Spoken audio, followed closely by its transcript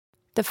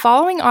The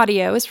following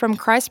audio is from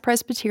Christ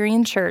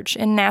Presbyterian Church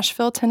in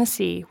Nashville,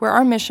 Tennessee, where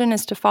our mission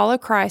is to follow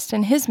Christ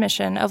in his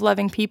mission of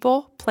loving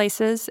people,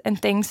 places,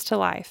 and things to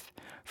life.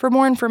 For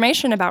more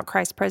information about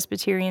Christ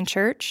Presbyterian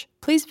Church,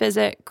 please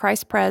visit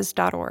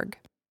christpres.org.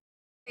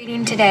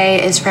 Reading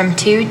today is from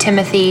 2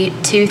 Timothy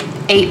 2,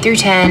 8 through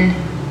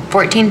 10,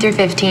 14 through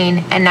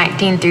 15, and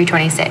 19 through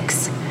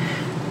 26.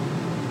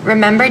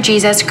 Remember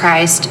Jesus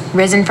Christ,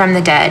 risen from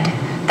the dead,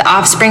 the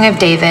offspring of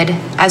David,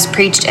 as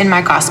preached in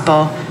my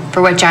gospel,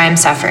 for which I am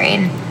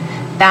suffering,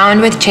 bound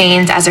with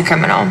chains as a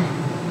criminal.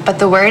 But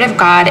the word of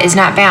God is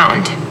not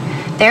bound.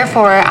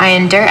 Therefore I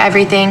endure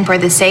everything for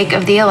the sake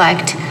of the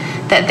elect,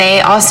 that they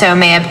also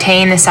may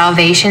obtain the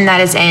salvation that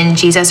is in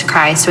Jesus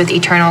Christ with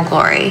eternal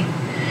glory.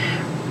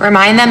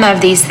 Remind them of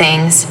these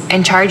things,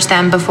 and charge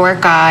them before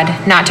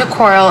God not to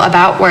quarrel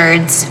about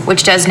words,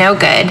 which does no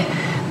good,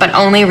 but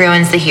only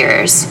ruins the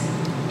hearers.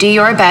 Do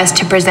your best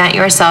to present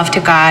yourself to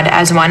God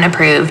as one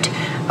approved,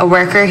 a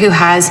worker who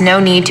has no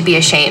need to be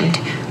ashamed,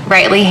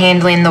 rightly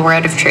handling the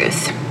word of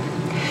truth.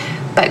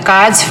 But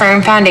God's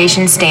firm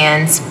foundation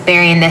stands,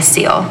 bearing this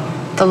seal: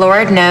 the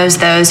Lord knows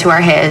those who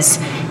are his,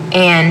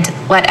 and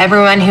let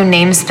everyone who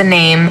names the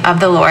name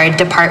of the Lord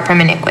depart from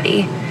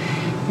iniquity.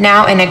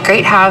 Now in a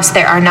great house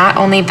there are not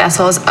only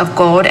vessels of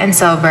gold and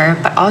silver,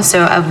 but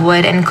also of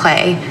wood and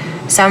clay,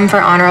 some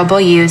for honorable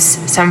use,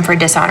 some for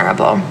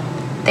dishonorable.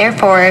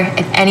 Therefore,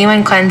 if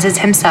anyone cleanses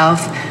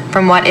himself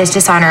from what is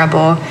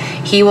dishonorable,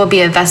 he will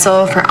be a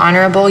vessel for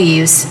honorable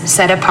use,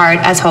 set apart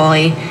as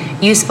holy,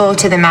 useful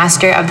to the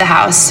master of the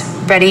house,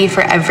 ready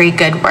for every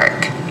good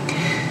work.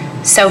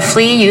 So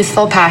flee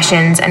youthful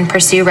passions and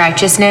pursue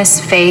righteousness,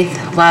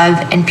 faith, love,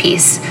 and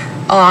peace,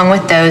 along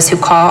with those who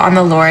call on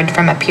the Lord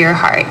from a pure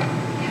heart.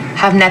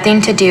 Have nothing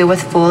to do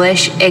with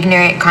foolish,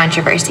 ignorant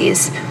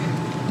controversies.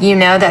 You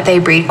know that they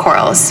breed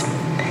quarrels.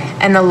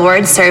 And the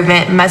Lord's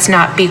servant must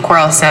not be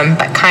quarrelsome,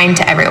 but kind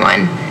to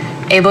everyone,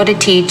 able to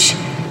teach,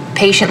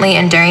 patiently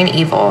enduring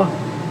evil,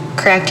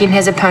 correcting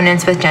his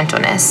opponents with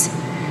gentleness.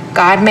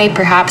 God may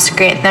perhaps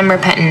grant them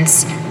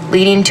repentance,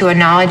 leading to a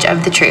knowledge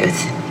of the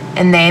truth,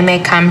 and they may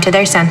come to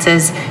their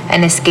senses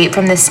and escape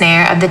from the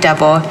snare of the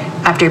devil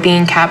after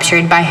being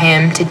captured by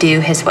him to do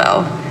his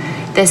will.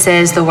 This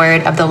is the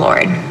word of the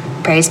Lord.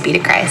 Praise be to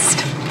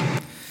Christ.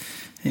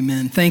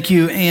 Amen. Thank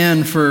you,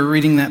 Anne, for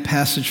reading that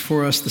passage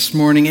for us this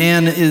morning.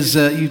 Anne is,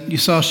 you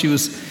saw she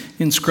was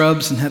in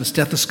scrubs and had a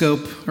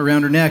stethoscope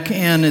around her neck.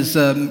 Anne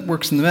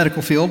works in the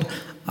medical field,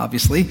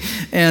 obviously,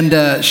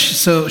 and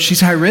so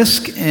she's high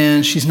risk,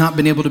 and she's not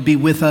been able to be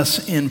with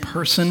us in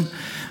person.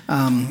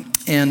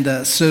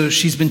 So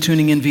she's been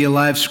tuning in via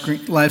live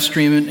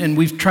stream, and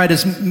we've tried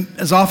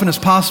as often as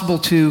possible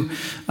to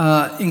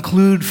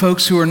include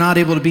folks who are not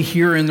able to be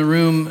here in the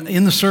room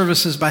in the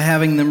services by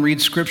having them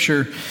read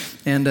Scripture.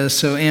 And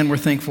so, Anne, we're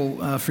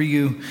thankful for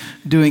you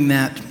doing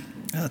that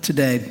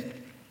today.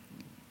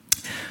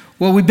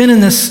 Well, we've been in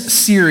this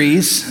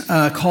series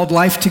called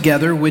Life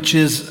Together, which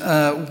is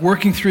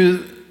working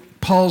through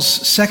Paul's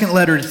second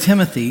letter to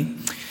Timothy.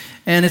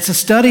 And it's a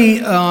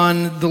study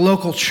on the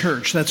local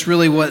church. That's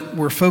really what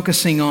we're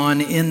focusing on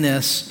in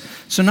this.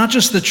 So not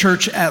just the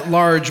church at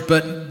large,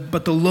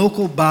 but the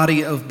local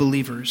body of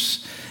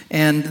believers.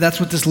 And that's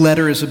what this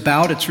letter is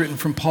about. It's written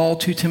from Paul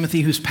to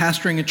Timothy, who's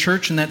pastoring a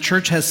church, and that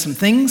church has some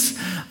things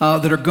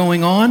that are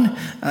going on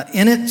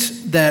in it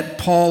that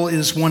Paul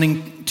is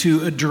wanting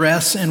to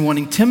address and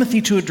wanting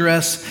Timothy to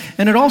address.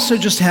 And it also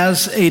just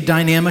has a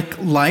dynamic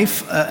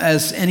life,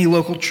 as any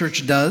local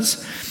church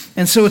does.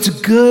 And so it's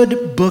a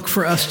good book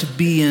for us to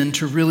be in,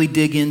 to really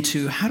dig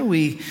into how do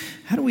we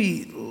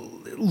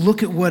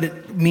look at what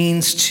it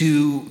means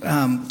to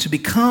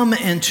become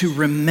and to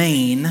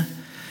remain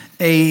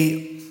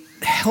a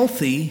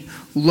healthy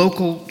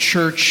local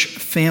church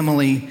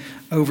family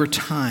over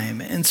time.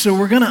 And so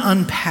we're going to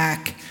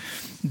unpack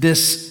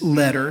this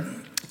letter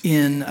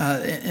in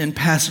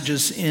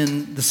passages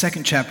in the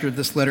second chapter of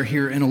this letter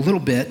here in a little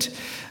bit.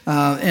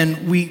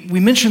 And we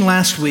mentioned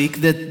last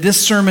week that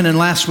this sermon and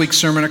last week's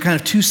sermon are kind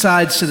of two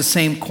sides to the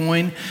same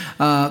coin,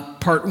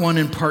 part one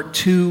and part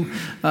two,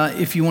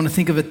 if you want to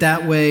think of it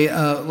that way.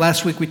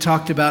 Last week we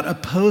talked about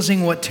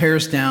opposing what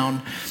tears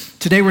down.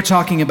 Today we're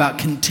talking about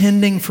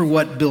contending for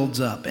what builds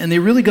up. And they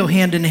really go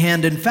hand in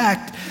hand. In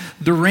fact,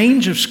 the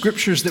range of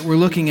scriptures that we're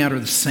looking at are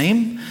the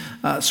same.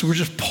 So we're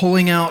just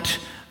pulling out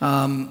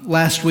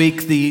last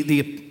week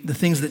the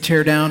things that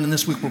tear down, and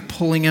this week we're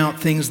pulling out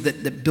things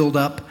that build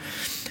up.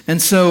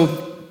 And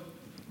so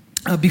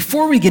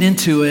before we get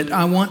into it,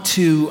 I want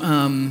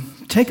to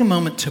take a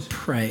moment to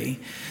pray,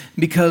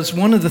 because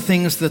one of the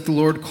things that the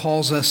Lord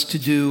calls us to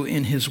do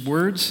in his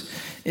words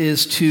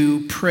is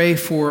to pray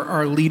for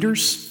our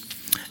leaders.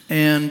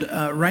 And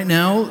right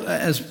now,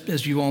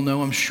 as you all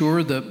know, I'm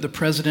sure, the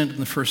president and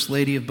the first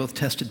lady have both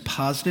tested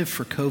positive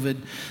for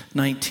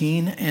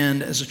COVID-19.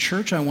 And as a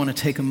church, I want to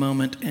take a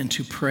moment and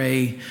to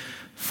pray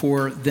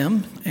for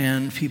them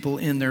and people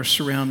in their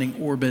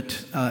surrounding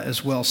orbit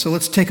as well. So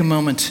let's take a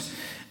moment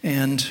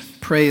and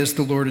pray as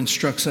the Lord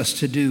instructs us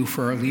to do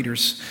for our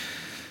leaders.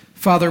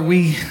 Father,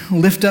 we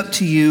lift up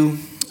to you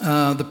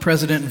the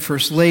president and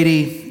first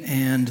lady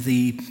and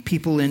the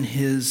people in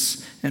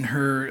his and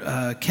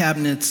her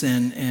cabinets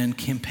and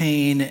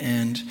campaign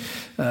and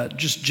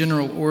just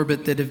general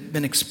orbit that have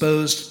been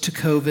exposed to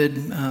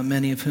COVID,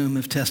 many of whom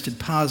have tested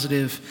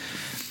positive.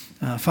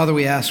 Father,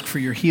 we ask for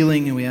your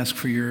healing and we ask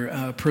for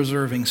your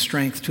preserving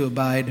strength to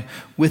abide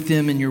with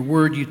them. In your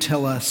word, you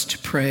tell us to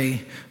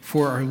pray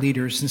for our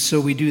leaders. And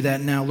so we do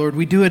that now. Lord,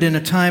 we do it in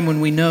a time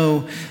when we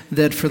know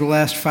that for the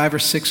last 5 or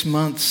 6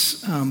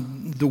 months,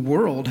 the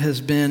world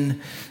has been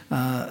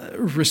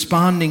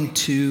responding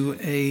to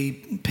a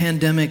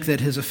pandemic that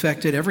has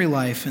affected every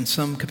life in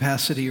some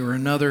capacity or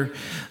another.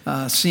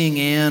 Seeing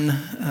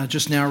Anne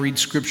just now read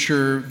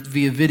scripture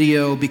via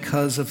video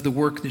because of the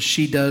work that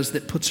she does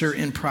that puts her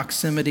in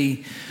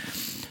proximity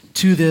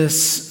to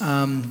this.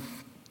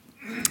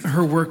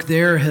 Her work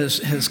there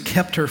has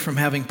kept her from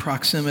having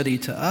proximity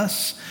to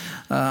us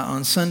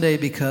on Sunday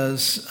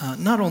because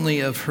not only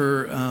of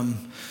her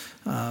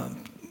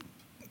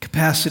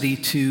capacity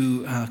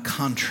to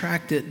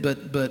contract it,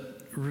 but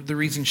the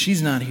reason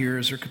she's not here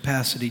is her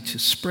capacity to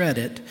spread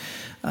it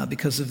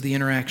because of the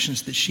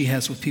interactions that she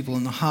has with people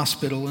in the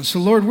hospital. And so,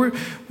 Lord,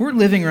 we're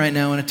living right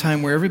now in a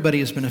time where everybody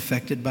has been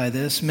affected by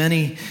this.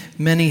 Many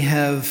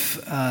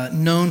have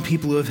known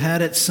people who have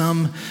had it.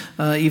 Some,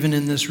 even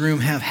in this room,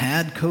 have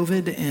had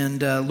COVID.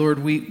 And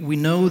Lord, we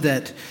know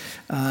that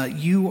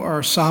you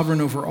are sovereign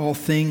over all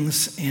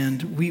things.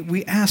 And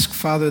we ask,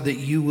 Father, that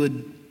you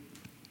would,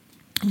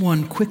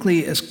 one,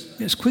 quickly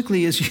as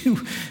quickly as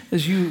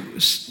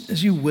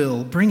you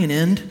will, bring an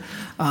end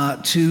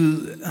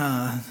to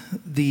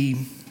the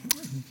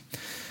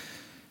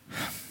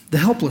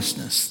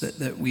helplessness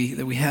that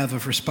we have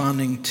of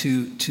responding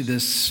to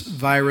this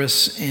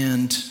virus,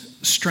 and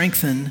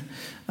strengthen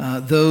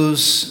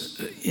those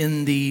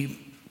in the.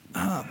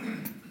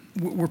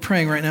 We're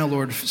praying right now,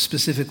 Lord,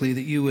 specifically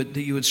that you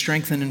would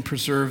strengthen and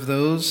preserve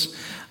those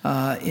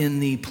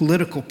in the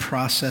political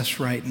process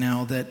right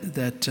now, that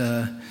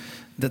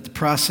the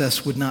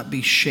process would not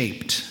be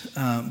shaped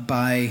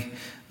by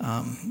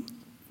the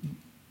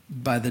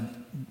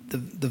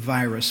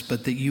virus,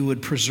 but that you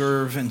would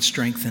preserve and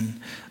strengthen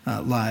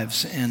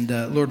lives. And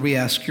Lord, we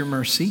ask your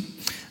mercy.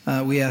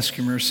 We ask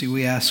your mercy.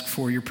 We ask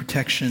for your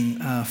protection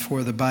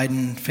for the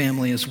Biden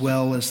family as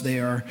well as they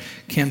are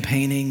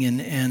campaigning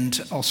and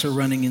also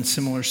running in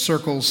similar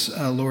circles.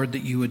 Lord,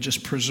 that you would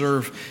just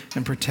preserve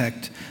and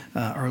protect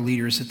our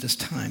leaders at this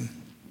time.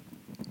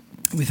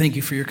 We thank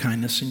you for your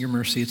kindness and your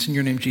mercy. It's in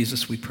your name,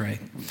 Jesus, we pray.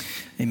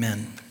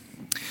 Amen.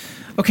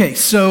 Okay,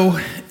 so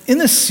in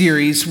this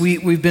series,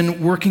 we've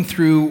been working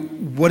through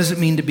what does it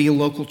mean to be a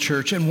local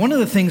church. And one of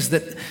the things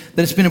that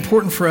has been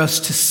important for us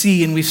to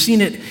see, and we've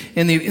seen it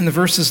in the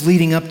verses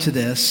leading up to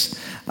this,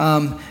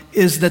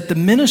 is that the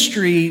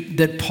ministry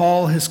that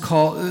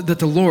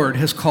the Lord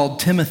has called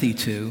Timothy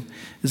to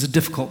is a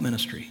difficult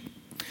ministry.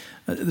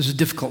 There's a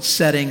difficult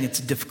setting.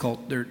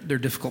 There are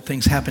difficult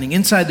things happening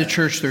inside the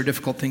church. There are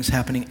difficult things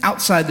happening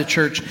outside the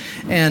church.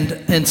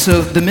 And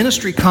so the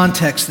ministry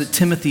context that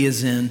Timothy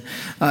is in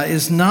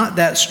is not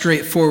that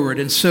straightforward.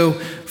 And so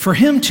for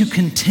him to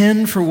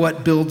contend for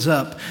what builds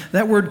up,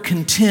 that word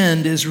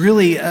contend is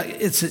really,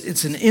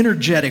 it's an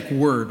energetic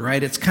word,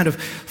 right? It's kind of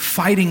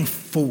fighting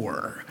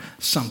for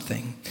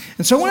something.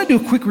 And so I want to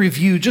do a quick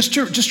review just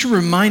to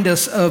remind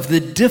us of the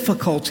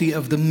difficulty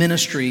of the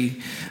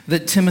ministry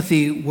that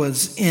Timothy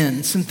was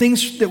in. Some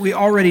things that we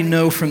already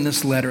know from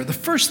this letter. The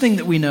first thing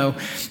that we know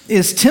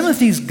is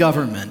Timothy's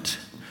government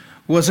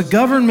was a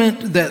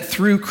government that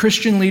threw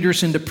Christian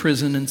leaders into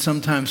prison and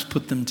sometimes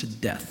put them to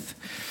death.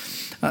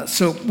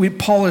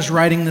 Paul is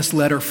writing this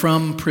letter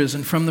from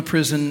the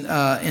prison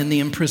and the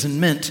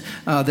imprisonment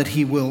that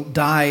he will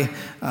die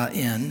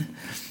in.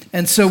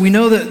 And so we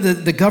know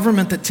that the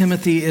government that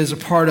Timothy is a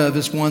part of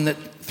is one that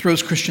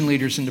throws Christian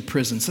leaders into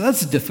prison. So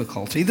that's a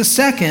difficulty. The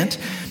second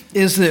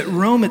is that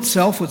Rome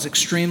itself was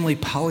extremely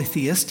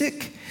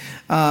polytheistic.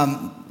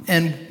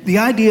 And the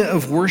idea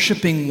of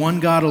worshiping one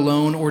God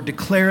alone or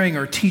declaring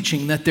or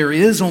teaching that there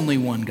is only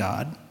one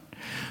God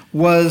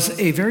was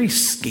a very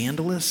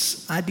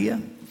scandalous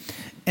idea.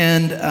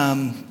 And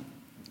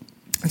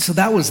so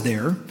that was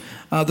there.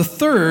 The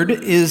third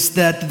is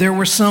that there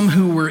were some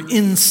who were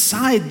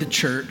inside the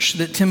church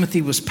that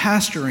Timothy was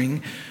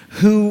pastoring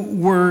who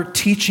were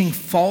teaching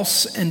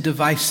false and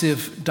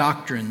divisive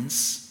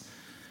doctrines.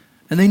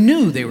 And they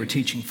knew they were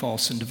teaching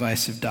false and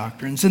divisive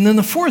doctrines. And then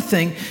the fourth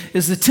thing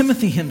is that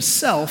Timothy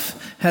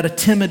himself had a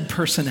timid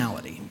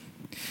personality.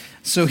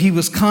 So he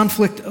was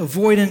conflict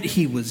avoidant,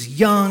 he was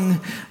young,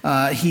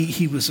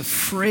 he was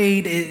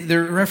afraid.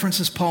 There are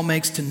references Paul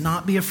makes to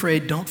not be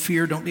afraid, don't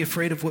fear, don't be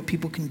afraid of what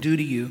people can do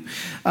to you.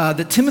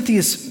 That Timothy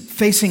is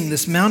facing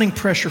this mounting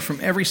pressure from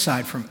every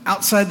side, from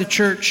outside the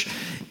church,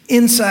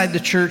 inside the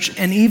church,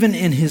 and even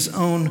in his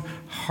own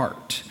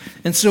heart.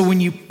 And so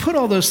when you put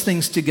all those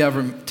things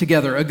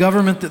together, a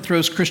government that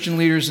throws Christian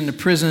leaders into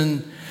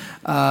prison,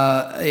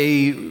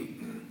 a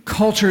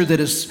culture that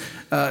is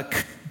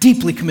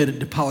deeply committed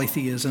to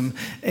polytheism,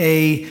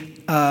 a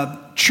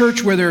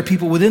church where there are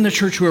people within the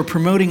church who are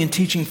promoting and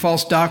teaching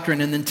false doctrine,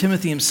 and then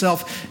Timothy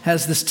himself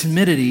has this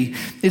timidity.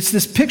 It's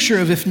this picture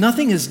of if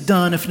nothing is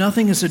done, if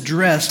nothing is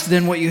addressed,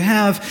 then what you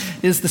have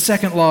is the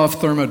second law of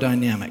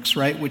thermodynamics,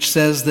 right? Which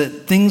says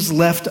that things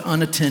left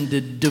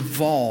unattended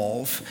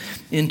devolve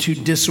into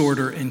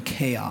disorder and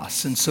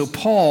chaos. And so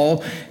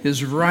Paul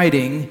is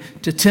writing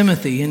to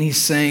Timothy, and he's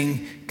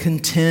saying,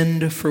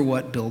 contend for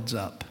what builds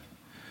up.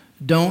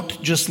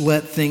 Don't just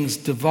let things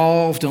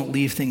devolve, don't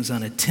leave things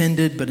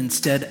unattended, but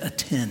instead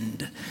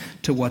attend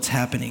to what's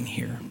happening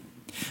here.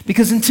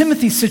 Because in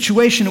Timothy's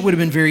situation, it would have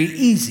been very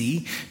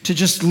easy to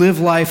just live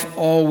life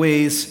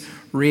always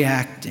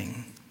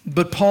reacting.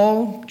 But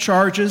Paul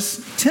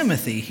charges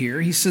Timothy here.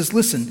 He says,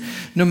 listen,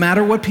 no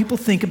matter what people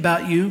think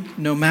about you,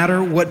 no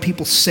matter what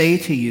people say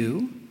to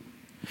you,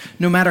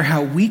 no matter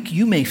how weak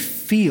you may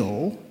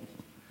feel,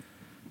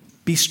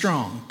 be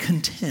strong,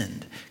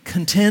 contend.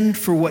 Contend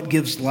for what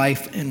gives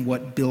life and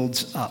what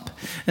builds up.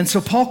 And so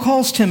Paul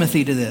calls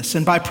Timothy to this,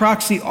 and by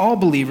proxy, all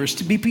believers,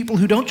 to be people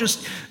who don't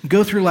just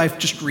go through life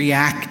just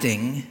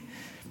reacting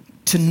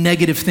to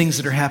negative things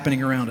that are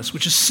happening around us,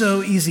 which is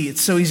so easy.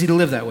 It's so easy to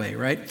live that way,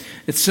 right?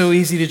 It's so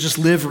easy to just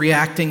live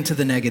reacting to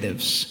the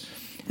negatives.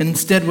 And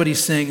instead, what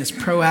he's saying is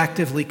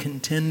proactively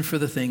contend for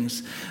the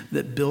things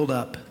that build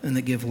up and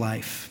that give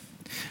life.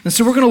 And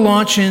so we're going to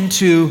launch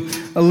into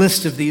a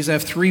list of these. I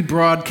have 3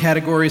 broad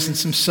categories and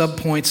some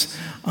subpoints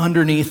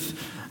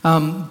underneath.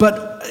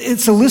 But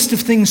it's a list of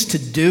things to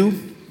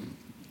do.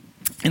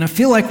 And I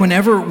feel like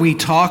whenever we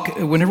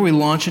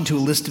launch into a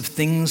list of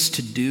things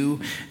to do,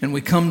 and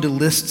we come to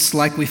lists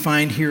like we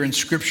find here in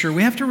Scripture,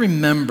 we have to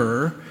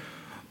remember,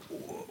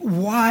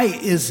 why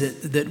is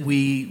it that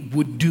we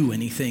would do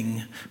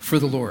anything for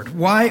the Lord?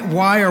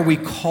 Why are we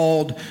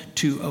called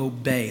to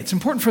obey? It's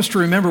important for us to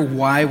remember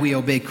why we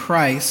obey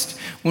Christ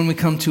when we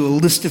come to a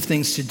list of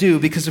things to do,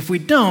 because if we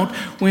don't,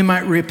 we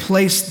might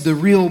replace the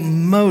real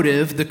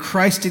motive, the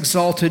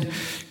Christ-exalted,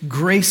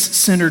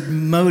 grace-centered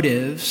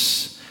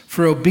motives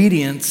for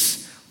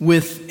obedience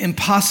with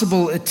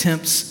impossible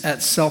attempts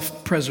at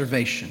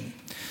self-preservation.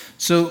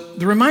 So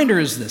the reminder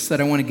is this,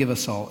 that I want to give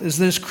us all, is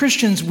that as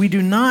Christians, we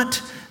do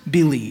not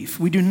believe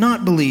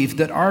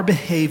that our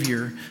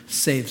behavior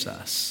saves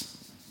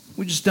us.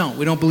 We just don't.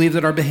 We don't believe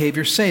that our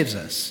behavior saves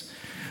us.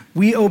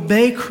 We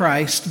obey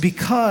Christ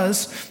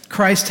because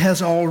Christ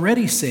has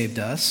already saved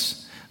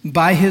us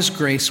by his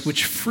grace,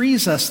 which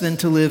frees us then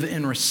to live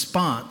in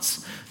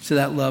response to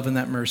that love and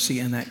that mercy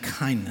and that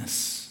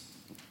kindness.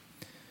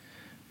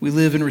 We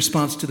live in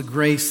response to the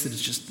grace that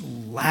is just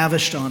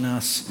lavished on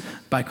us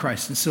by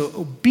Christ. And so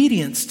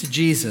obedience to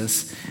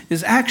Jesus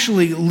is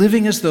actually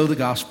living as though the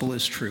gospel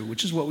is true,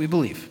 which is what we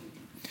believe.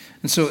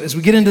 And so as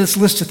we get into this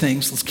list of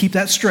things, let's keep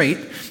that straight,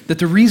 that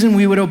the reason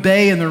we would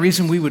obey and the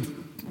reason we would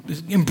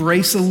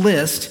embrace a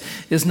list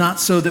is not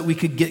so that we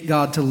could get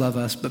God to love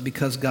us, but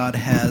because God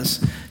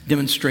has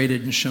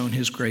demonstrated and shown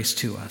his grace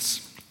to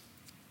us.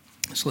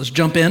 So let's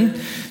jump in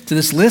to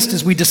this list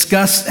as we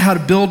discuss how to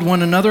build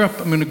one another up.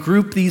 I'm going to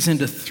group these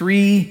into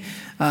 3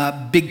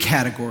 big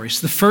categories.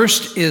 The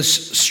first is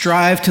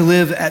strive to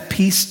live at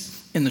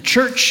peace in the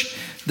church.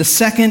 The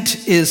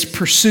second is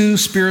pursue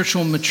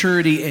spiritual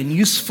maturity and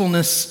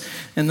usefulness.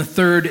 And the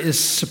third is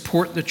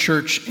support the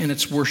church in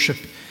its worship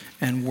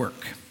and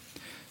work.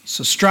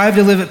 So strive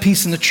to live at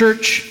peace in the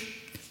church,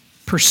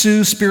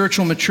 pursue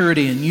spiritual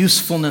maturity and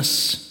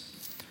usefulness,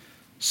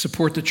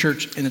 support the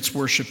church in its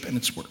worship and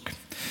its work.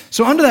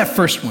 So under that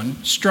first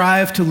one,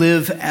 strive to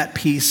live at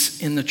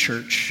peace in the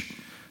church.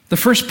 The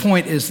first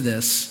point is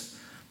this: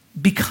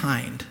 be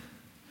kind.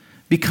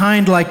 Be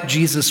kind like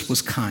Jesus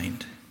was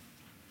kind.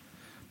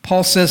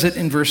 Paul says it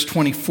in verse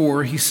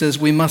 24. He says,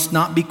 we must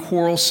not be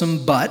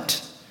quarrelsome,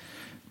 but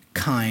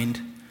kind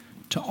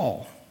to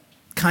all.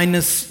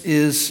 Kindness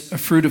is a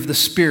fruit of the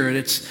Spirit.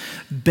 It's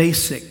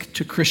basic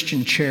to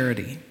Christian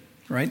charity,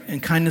 right?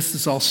 And kindness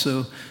is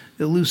also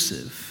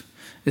elusive.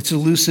 It's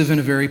elusive in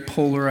a very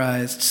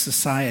polarized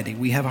society.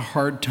 We have a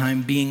hard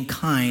time being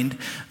kind,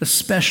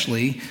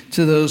 especially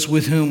to those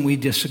with whom we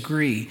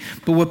disagree.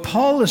 But what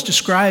Paul is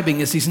describing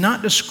is he's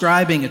not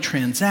describing a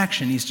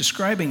transaction, he's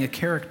describing a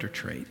character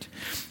trait.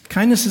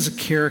 Kindness is a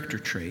character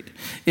trait.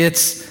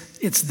 It's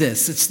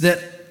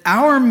that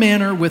our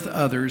manner with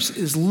others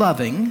is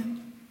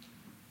loving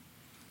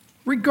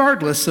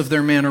regardless of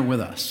their manner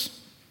with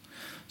us.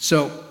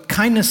 So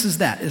kindness is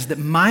that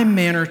my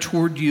manner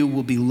toward you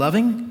will be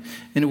loving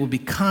and it will be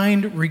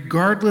kind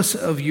regardless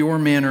of your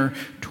manner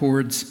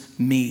towards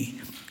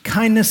me.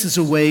 Kindness is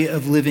a way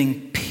of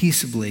living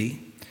peaceably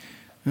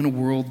in a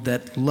world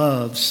that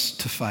loves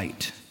to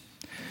fight.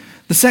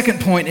 The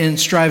second point in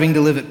striving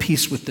to live at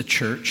peace with the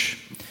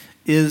church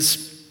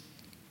is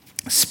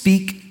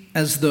speak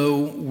as though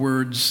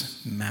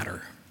words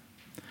matter.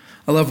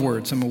 I love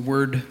words. I'm a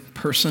word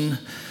person.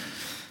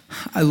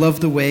 I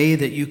love the way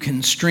that you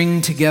can string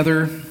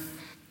together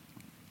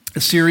a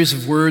series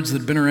of words that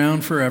have been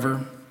around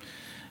forever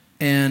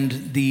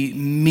and the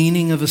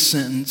meaning of a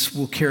sentence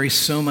will carry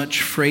so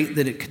much freight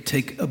that it could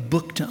take a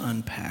book to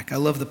unpack. I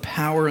love the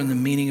power and the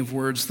meaning of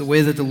words, the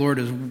way that the Lord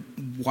has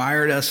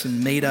wired us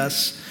and made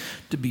us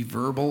to be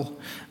verbal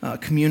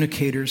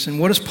communicators. And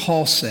what does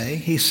Paul say?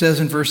 He says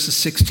in verses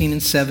 16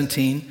 and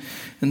 17,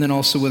 and then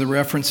also with a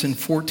reference in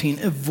 14,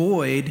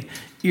 avoid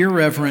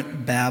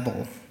irreverent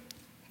babble.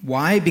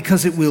 Why?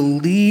 Because it will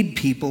lead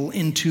people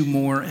into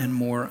more and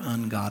more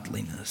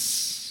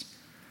ungodliness.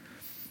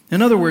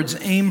 In other words,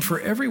 aim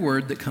for every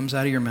word that comes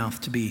out of your mouth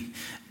to be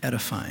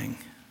edifying.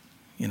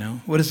 You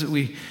know, what is it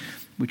we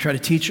try to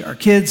teach our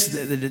kids?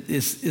 That it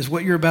is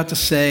what you're about to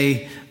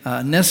say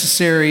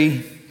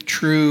necessary,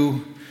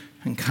 true,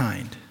 and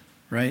kind,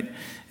 right?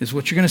 Is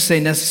what you're going to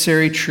say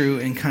necessary, true,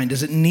 and kind?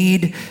 Does it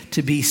need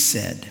to be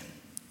said?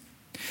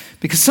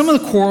 Because some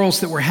of the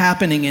quarrels that were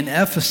happening in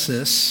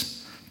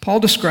Ephesus,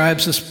 Paul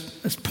describes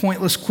as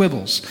pointless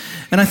quibbles.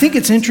 And I think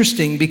it's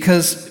interesting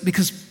because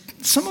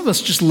some of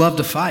us just love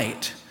to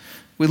fight.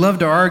 We love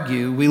to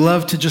argue. We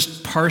love to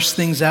just parse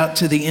things out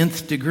to the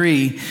nth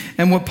degree.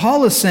 And what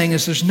Paul is saying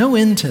is there's no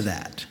end to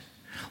that.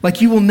 Like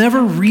you will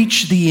never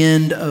reach the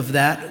end of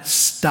that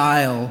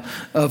style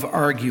of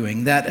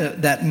arguing,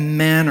 that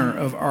manner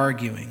of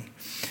arguing.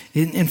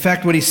 In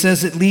fact, what he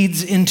says, it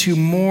leads into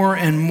more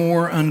and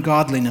more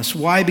ungodliness.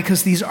 Why?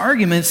 Because these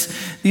arguments,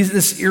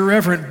 this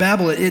irreverent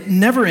babble, it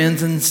never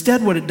ends. And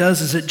instead what it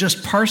does is it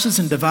just parses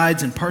and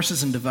divides and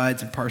parses and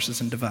divides and parses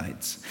and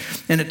divides.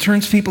 And it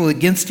turns people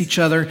against each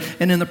other.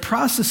 And in the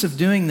process of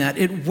doing that,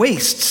 it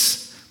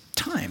wastes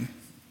time.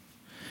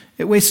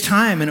 It wastes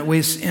time and it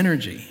wastes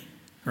energy,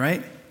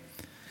 right?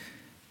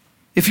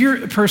 If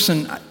you're a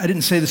person, I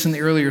didn't say this in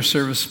the earlier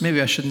service, maybe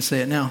I shouldn't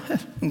say it now.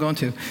 I'm going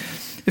to.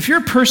 If you're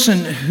a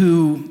person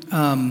who,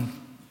 no,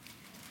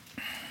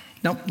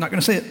 not going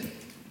to say it.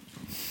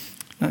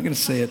 Not going to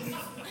say it.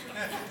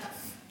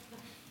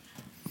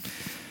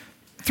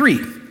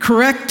 3,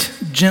 correct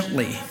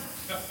gently.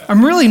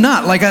 I'm really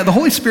not. The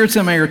Holy Spirit's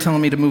in my ear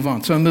telling me to move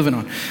on, so I'm moving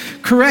on.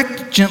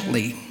 Correct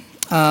gently.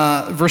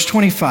 Verse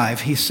 25,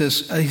 he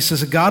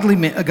says, a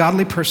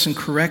godly person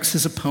corrects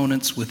his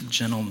opponents with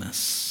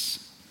gentleness.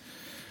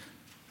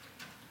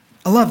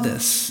 I love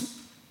this.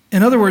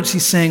 In other words,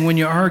 he's saying when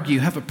you argue,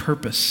 have a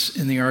purpose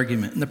in the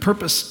argument. And the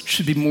purpose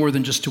should be more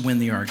than just to win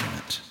the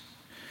argument.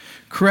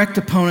 Correct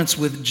opponents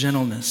with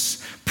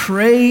gentleness.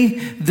 Pray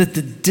that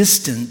the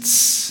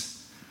distance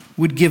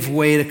would give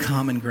way to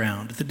common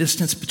ground, the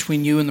distance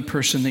between you and the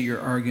person that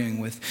you're arguing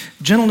with.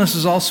 Gentleness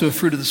is also a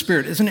fruit of the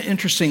Spirit. Isn't it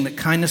interesting that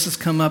kindness has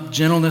come up,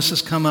 gentleness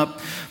has come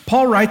up?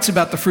 Paul writes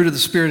about the fruit of the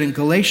Spirit in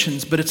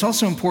Galatians, but it's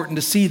also important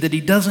to see that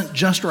he doesn't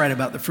just write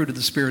about the fruit of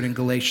the Spirit in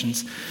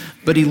Galatians,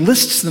 but he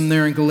lists them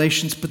there in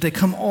Galatians, but they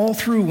come all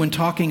through when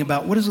talking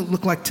about what does it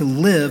look like to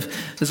live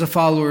as a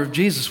follower of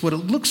Jesus. What it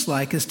looks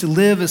like is to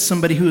live as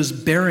somebody who is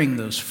bearing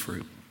those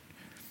fruit.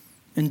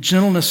 And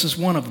gentleness is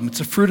one of them.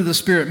 It's a fruit of the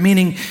Spirit,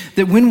 meaning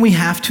that when we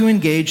have to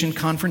engage in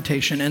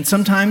confrontation, and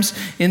sometimes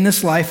in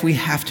this life we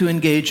have to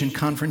engage in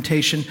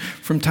confrontation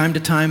from time to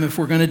time if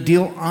we're going to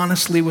deal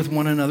honestly with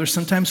one another,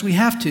 sometimes we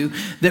have to,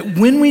 that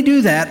when we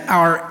do that,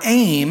 our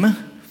aim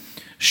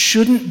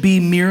shouldn't be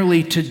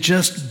merely to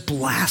just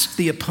blast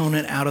the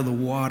opponent out of the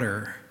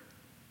water.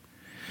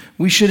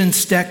 We should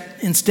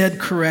instead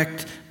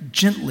correct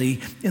gently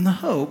in the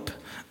hope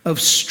of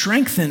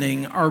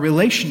strengthening our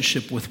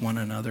relationship with one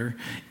another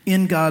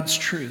in God's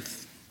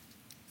truth.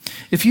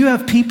 If you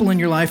have people in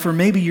your life, or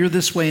maybe you're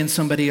this way in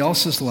somebody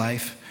else's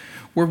life,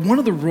 where one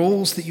of the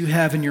roles that you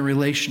have in your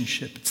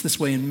relationship, it's this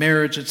way in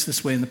marriage, it's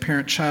this way in the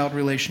parent-child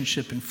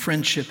relationship, in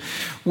friendship,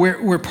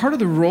 where part of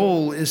the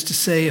role is to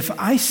say, if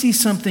I see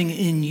something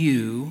in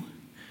you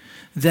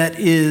that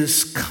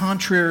is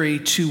contrary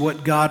to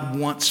what God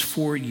wants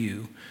for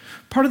you,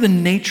 part of the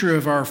nature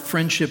of our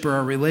friendship or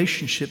our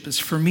relationship is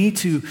for me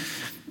to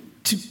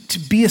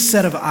be a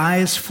set of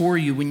eyes for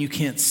you when you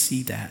can't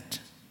see that.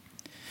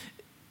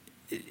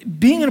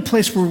 Being in a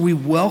place where we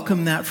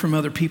welcome that from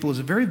other people is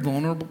a very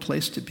vulnerable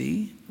place to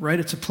be, right?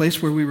 It's a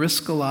place where we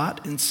risk a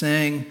lot in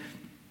saying,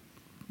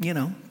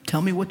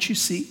 tell me what you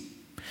see.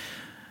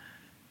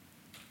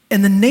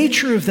 And the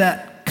nature of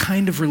that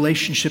kind of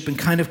relationship and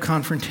kind of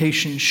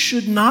confrontation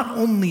should not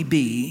only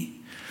be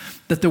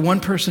that the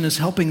one person is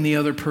helping the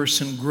other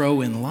person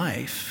grow in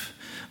life,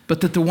 but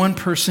that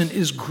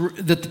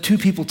that the two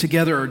people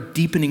together are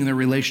deepening their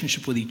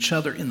relationship with each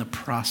other in the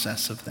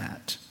process of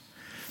that.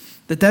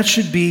 That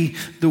should be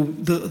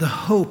the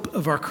hope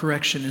of our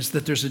correction, is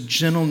that there's a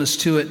gentleness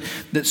to it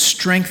that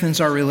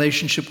strengthens our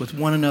relationship with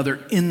one another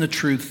in the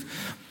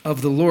truth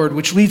of the Lord,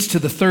 which leads to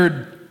the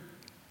third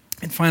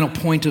and final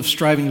point of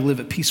striving to live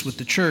at peace with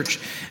the church,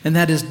 and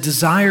that is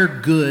desire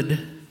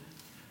good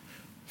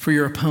for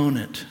your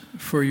opponent,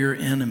 for your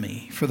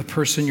enemy, for the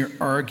person you're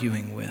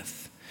arguing with.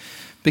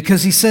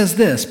 Because he says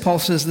this, Paul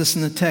says this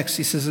in the text,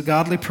 he says, a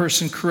godly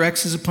person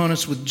corrects his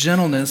opponents with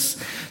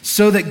gentleness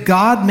so that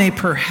God may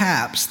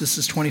perhaps, this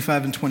is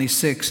 25 and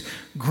 26,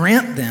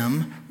 grant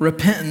them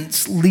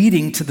repentance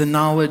leading to the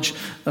knowledge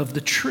of the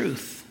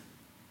truth.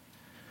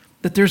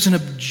 that there's an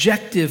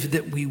objective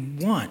that we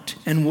want,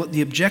 and what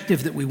the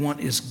objective that we want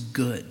is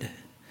good.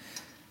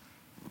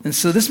 And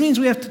so this means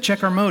we have to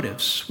check our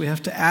motives. We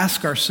have to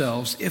ask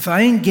ourselves, if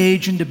I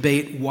engage in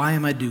debate, why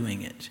am I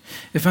doing it?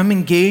 If I'm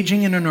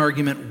engaging in an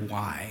argument,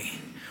 why?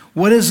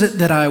 What is it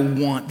that I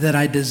want, that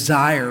I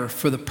desire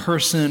for the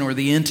person or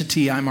the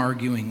entity I'm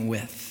arguing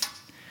with?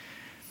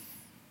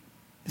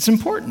 It's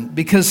important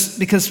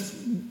because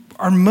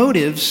our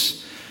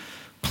motives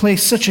play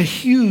such a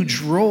huge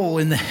role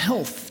in the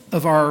health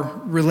of our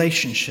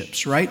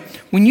relationships, right?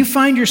 When you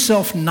find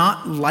yourself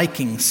not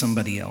liking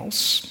somebody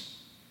else,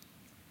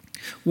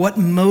 what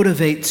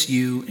motivates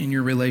you in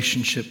your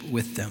relationship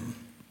with them?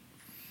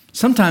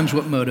 Sometimes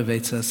what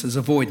motivates us is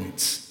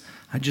avoidance.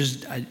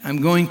 I'm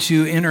going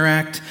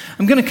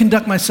to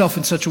conduct myself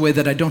in such a way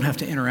that I don't have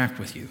to interact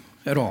with you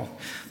at all.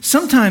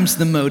 Sometimes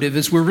the motive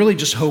is we're really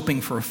just hoping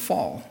for a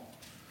fall,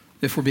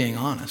 if we're being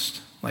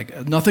honest.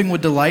 Like, nothing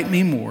would delight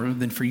me more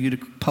than for you to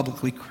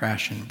publicly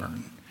crash and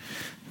burn.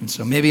 And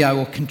so maybe I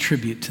will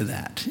contribute to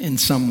that in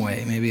some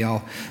way.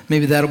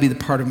 Maybe that'll be the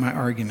part of my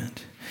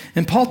argument.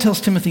 And Paul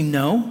tells Timothy,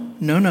 no.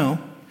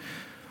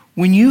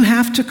 When you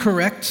have to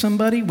correct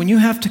somebody, when you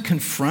have to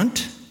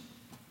confront,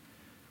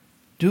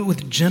 do it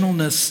with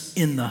gentleness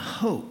in the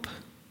hope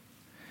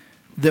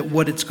that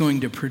what it's going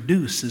to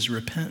produce is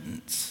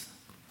repentance.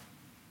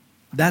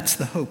 That's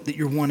the hope, that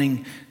you're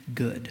wanting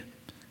good.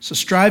 So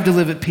strive to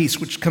live at peace,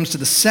 which comes to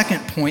the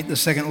second point, the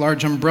second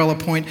large umbrella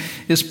point,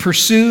 is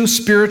pursue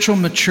spiritual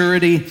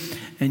maturity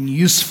and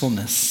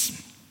usefulness.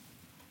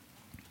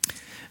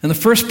 And the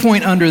first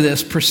point under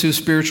this, pursue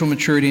spiritual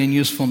maturity and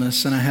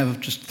usefulness, and I have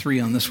just 3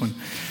 on this one,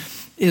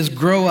 is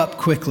grow up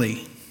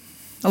quickly.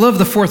 I love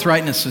the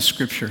forthrightness of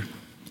Scripture.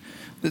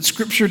 That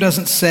Scripture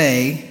doesn't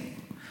say,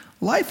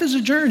 life is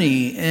a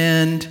journey,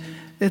 and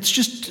it's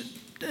just,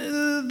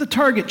 the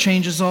target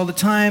changes all the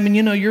time, and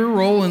your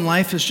role in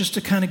life is just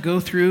to kind of go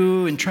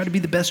through and try to be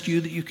the best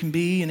you that you can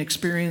be and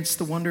experience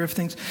the wonder of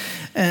things,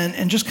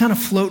 and just kind of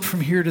float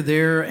from here to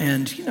there,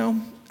 and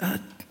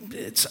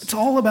it's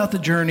all about the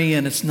journey,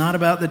 and it's not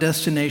about the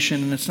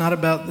destination, and it's not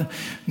about the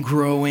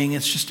growing.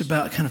 It's just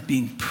about kind of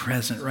being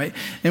present, right?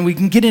 And we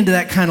can get into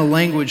that kind of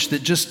language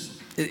that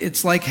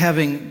it's like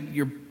having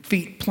your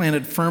feet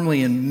planted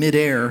firmly in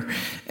midair.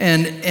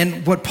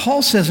 And what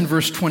Paul says in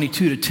verse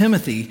 22 to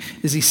Timothy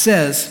is he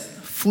says,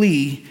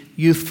 flee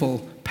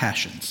youthful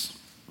passions.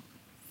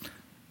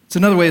 It's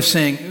another way of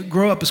saying,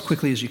 grow up as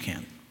quickly as you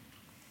can.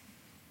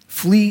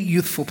 Flee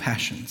youthful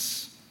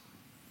passions.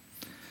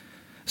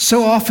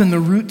 So often the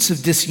roots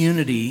of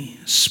disunity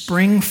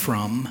spring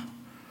from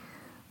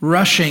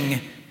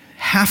rushing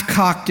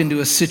half-cocked into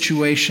a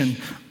situation,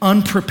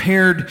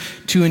 unprepared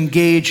to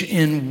engage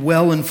in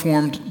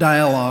well-informed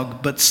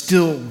dialogue, but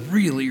still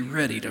really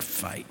ready to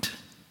fight,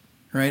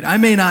 right? I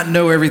may not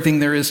know everything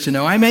there is to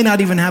know. I may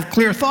not even have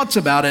clear thoughts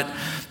about it,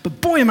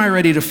 but boy, am I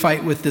ready to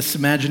fight with this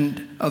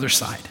imagined other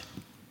side.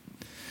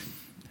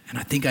 And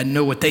I think I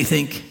know what they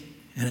think,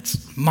 and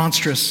it's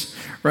monstrous,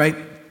 right?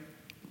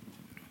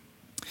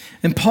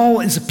 And Paul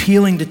is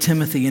appealing to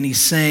Timothy, and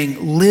he's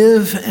saying,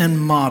 live and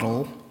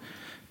model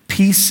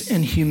peace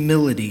and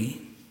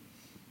humility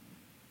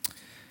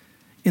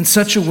in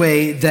such a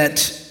way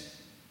that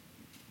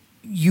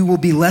you will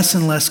be less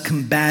and less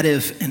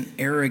combative and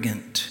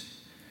arrogant,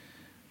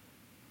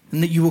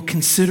 and that you will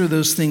consider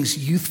those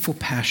things youthful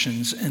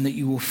passions, and that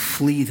you will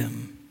flee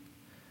them.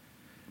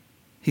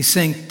 He's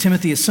saying,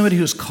 Timothy, as somebody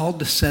who is called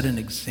to set an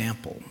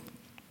example,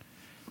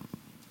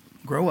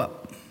 grow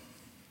up.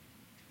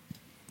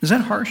 Is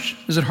that harsh?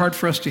 Is it hard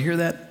for us to hear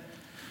that?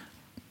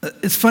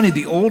 It's funny,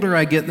 the older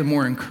I get, the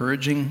more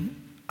encouraging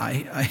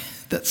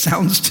that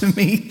sounds to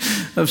me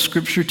of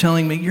Scripture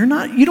telling me, you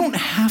don't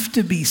have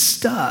to be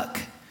stuck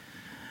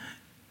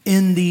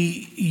in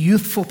the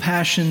youthful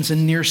passions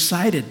and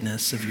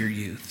nearsightedness of your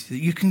youth. That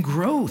you can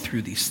grow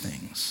through these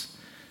things.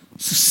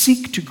 So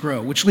seek to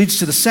grow, which leads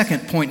to the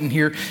second point in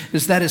here,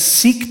 is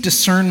seek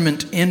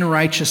discernment in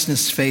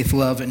righteousness, faith,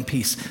 love, and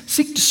peace.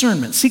 Seek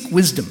discernment, seek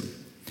wisdom.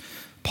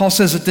 Paul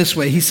says it this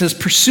way. He says,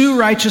 pursue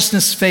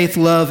righteousness, faith,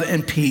 love,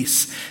 and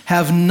peace.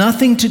 Have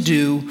nothing to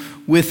do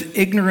with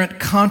ignorant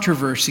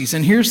controversies.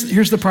 And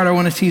here's the part I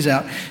want to tease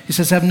out. He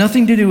says, have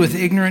nothing to do with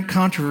ignorant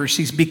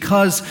controversies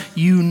because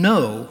you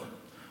know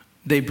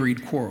they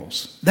breed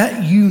quarrels.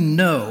 That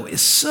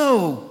is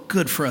so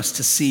good for us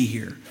to see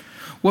here.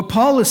 What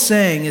Paul is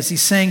saying is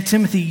he's saying,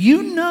 Timothy,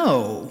 you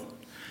know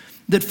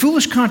that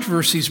foolish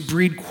controversies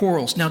breed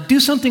quarrels. Now do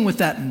something with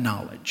that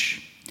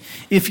knowledge.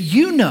 If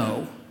you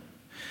know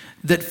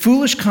that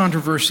foolish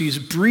controversies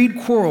breed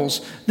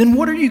quarrels, then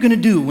what are you going to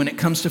do when it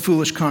comes to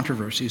foolish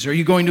controversies? Are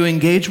you going to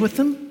engage with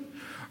them?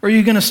 Or are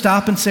you going to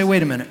stop and say,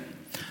 wait a minute,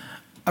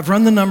 I've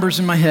run the numbers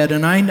in my head,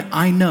 and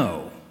I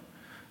know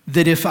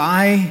that if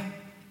I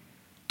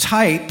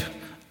type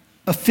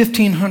a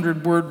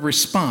 1,500-word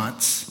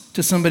response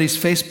to somebody's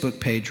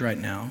Facebook page right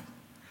now,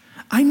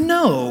 I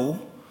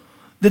know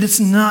that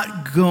it's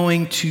not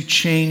going to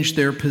change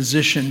their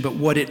position, but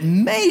what it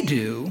may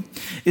do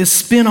is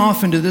spin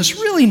off into this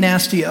really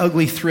nasty,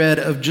 ugly thread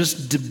of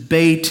just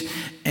debate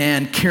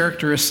and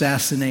character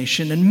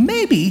assassination. And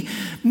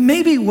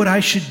maybe what I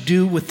should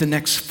do with the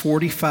next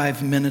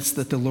 45 minutes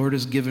that the Lord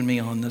has given me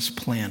on this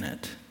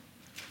planet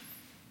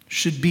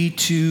should be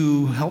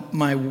to help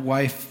my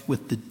wife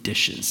with the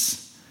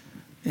dishes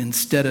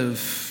instead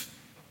of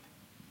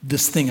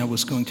this thing I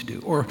was going to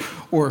do.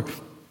 Or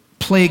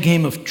play a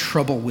game of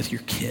Trouble with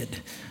your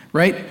kid,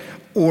 right?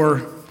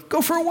 Or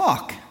go for a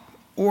walk.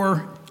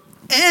 Or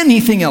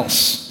anything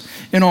else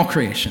in all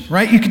creation,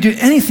 right? You could do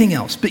anything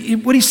else. But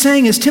what he's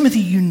saying is, Timothy,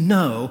 you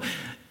know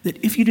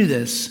that if you do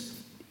this,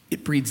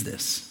 it breeds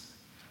this.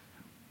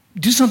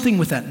 Do something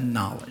with that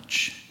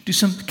knowledge.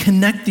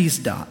 Connect these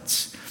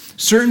dots.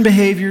 Certain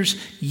behaviors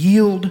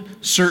yield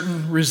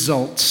certain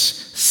results.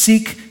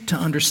 Seek to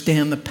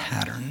understand the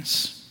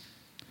patterns.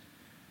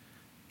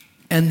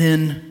 And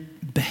then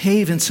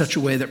behave in such a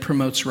way that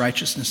promotes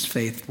righteousness,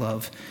 faith,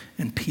 love,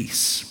 and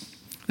peace.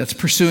 That's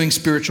pursuing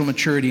spiritual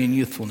maturity and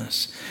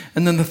youthfulness.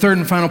 And then the third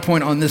and final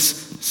point on this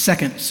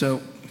second,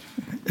 so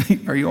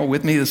are you all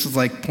with me? This is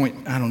like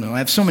point, I don't know. I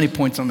have so many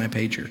points on my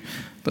page here,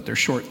 but they're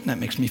short, and that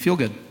makes me feel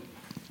good.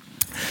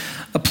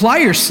 Apply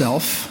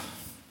yourself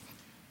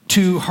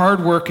to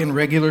hard work and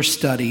regular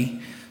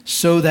study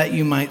so that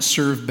you might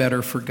serve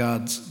better for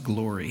God's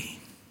glory.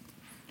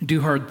 Do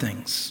hard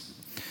things.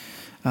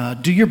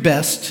 Do your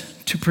best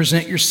to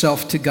present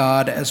yourself to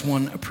God as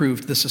one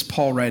approved. This is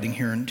Paul writing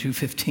here in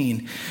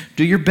 2:15.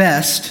 Do your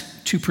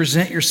best to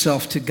present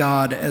yourself to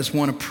God as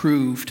one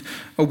approved,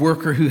 a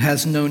worker who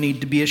has no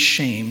need to be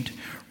ashamed,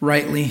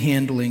 rightly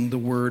handling the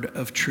word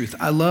of truth.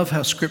 I love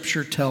how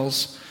Scripture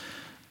tells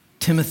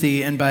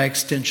Timothy, and by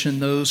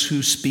extension, those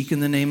who speak in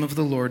the name of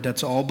the Lord,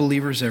 that's all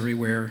believers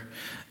everywhere,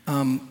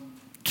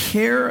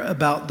 care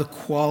about the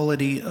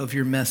quality of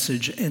your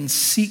message and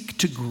seek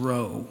to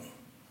grow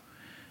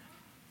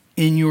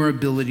in your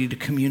ability to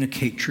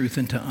communicate truth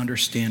and to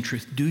understand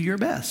truth. Do your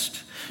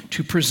best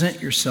to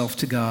present yourself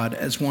to God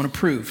as one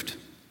approved.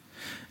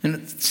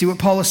 And see, what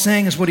Paul is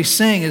saying is, what he's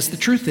saying is, the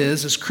truth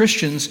is, as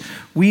Christians,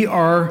 we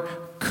are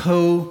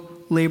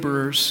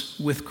co-laborers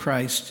with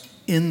Christ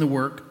in the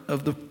work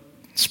of the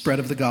spread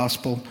of the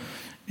gospel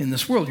in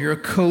this world. You're a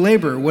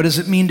co-laborer. What does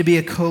it mean to be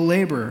a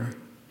co-laborer?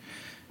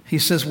 He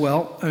says,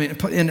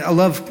 and I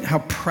love how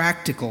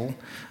practical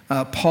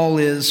Paul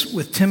is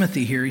with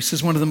Timothy here. He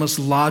says one of the most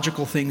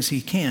logical things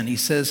he can. He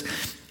says,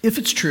 if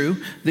it's true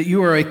that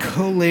you are a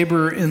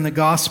co-laborer in the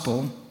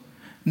gospel,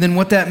 then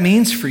what that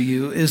means for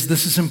you is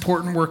this is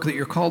important work that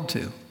you're called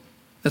to.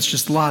 That's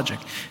just logic.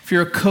 If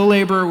you're a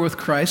co-laborer with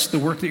Christ, the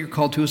work that you're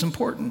called to is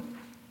important.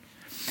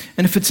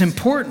 And if it's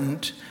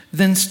important,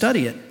 then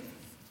study it.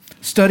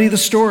 Study the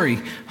story,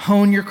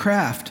 hone your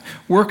craft,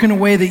 work in a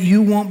way that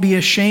you won't be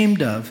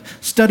ashamed of.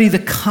 Study the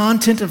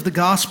content of the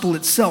gospel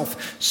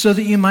itself so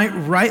that you might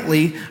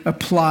rightly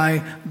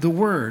apply the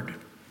word.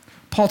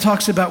 Paul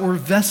talks about we're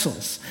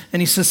vessels,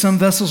 and he says some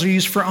vessels are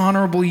used for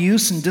honorable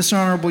use and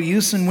dishonorable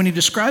use. And when he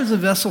describes a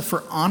vessel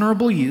for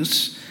honorable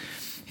use,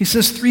 he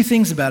says three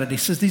things about it. He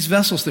says these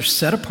vessels, they're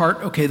set apart.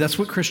 Okay, that's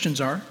what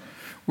Christians are.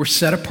 We're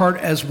set apart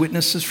as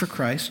witnesses for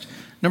Christ.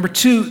 Number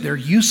two, they're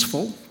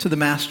useful to the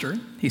master,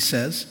 he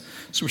says.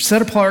 So we're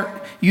set apart,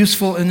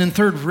 useful, and then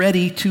third,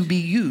 ready to be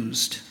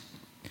used.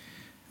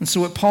 And so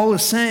what Paul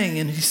is saying,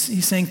 and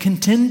he's saying,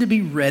 contend to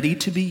be ready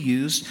to be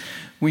used.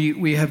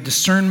 We have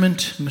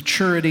discernment,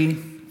 maturity,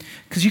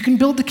 because you can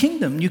build the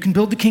kingdom. You can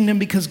build the kingdom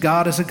because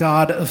God is a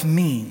God of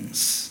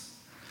means.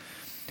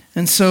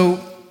 And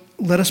so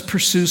let us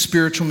pursue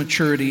spiritual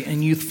maturity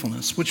and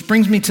youthfulness, which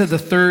brings me to the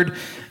third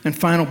and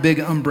final big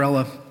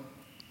umbrella.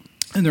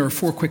 And there are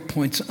 4 quick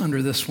points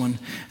under this one.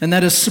 And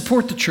that is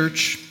support the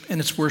church in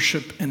its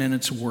worship and in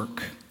its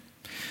work.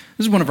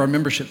 This is one of our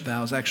membership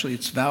vows. Actually,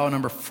 it's vow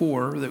number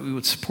 4, that we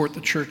would support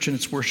the church in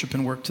its worship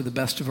and work to the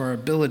best of our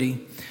ability.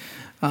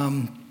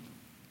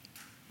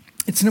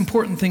 It's an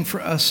important thing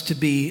for us to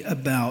be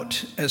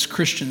about as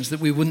Christians, that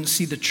we wouldn't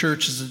see the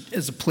church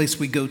as a place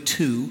we go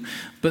to,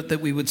 but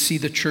that we would see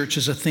the church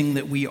as a thing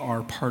that we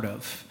are part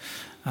of.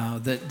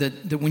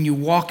 That when you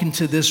walk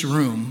into this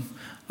room,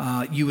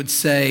 you would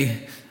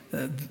say,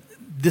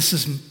 this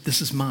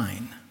is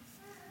mine.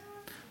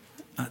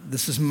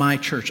 This is my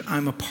church.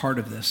 I'm a part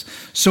of this.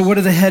 So what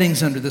are the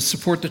headings under this?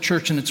 Support the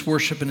church in its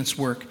worship and its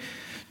work.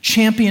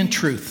 Champion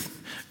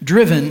truth,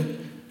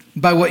 driven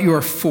by what you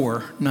are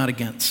for, not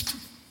against.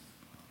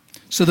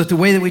 So that the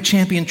way that we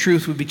champion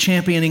truth would be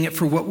championing it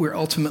for what we're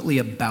ultimately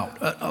about,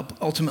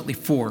 ultimately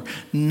for,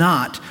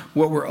 not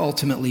what we're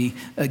ultimately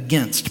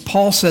against.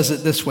 Paul says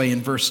it this way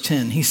in verse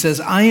 10. He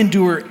says, I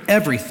endure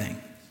everything.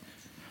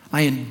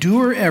 I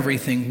endure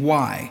everything.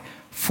 Why?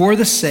 For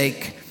the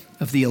sake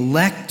of the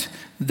elect,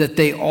 that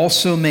they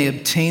also may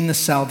obtain the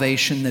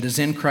salvation that is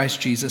in Christ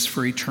Jesus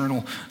for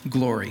eternal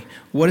glory.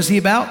 What is he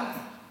about?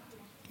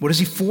 What is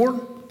he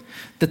for?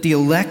 That the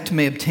elect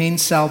may obtain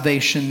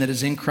salvation that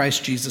is in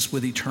Christ Jesus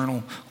with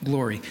eternal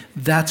glory.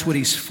 That's what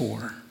he's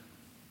for.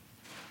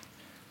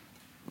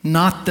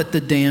 Not that the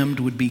damned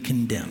would be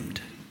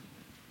condemned.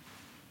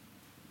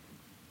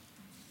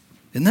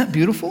 Isn't that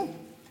beautiful?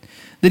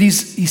 That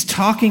he's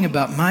talking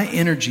about my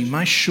energy,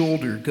 my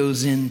shoulder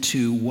goes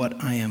into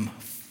what I am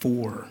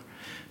for.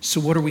 So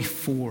what are we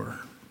for?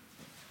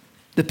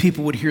 That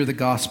people would hear the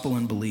gospel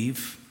and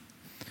believe.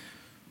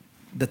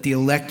 That the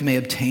elect may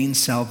obtain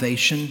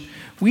salvation.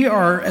 We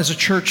are, as a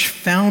church,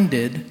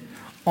 founded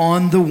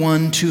on the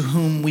one to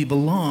whom we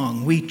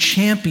belong. We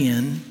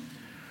champion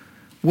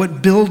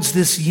what builds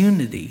this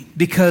unity,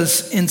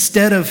 because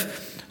instead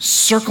of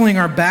circling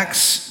our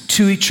backs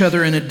to each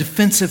other in a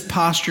defensive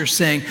posture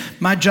saying,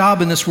 my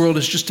job in this world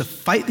is just to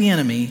fight the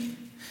enemy,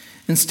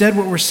 instead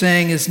what we're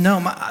saying is,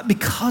 no,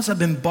 because I've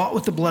been bought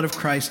with the blood of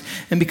Christ,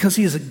 and because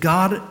he is a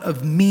God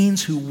of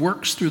means who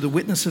works through the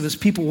witness of his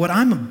people, what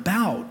I'm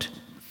about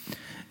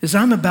is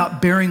I'm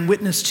about bearing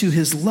witness to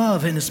his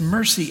love and his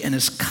mercy and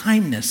his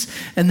kindness.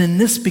 And then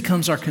this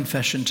becomes our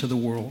confession to the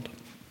world.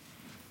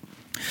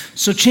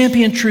 So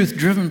champion truth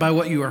driven by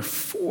what you are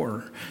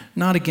for,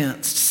 not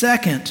against.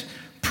 Second,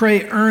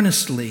 pray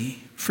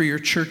earnestly for your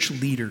church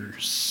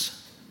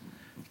leaders.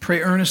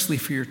 Pray earnestly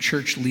for your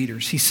church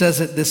leaders. He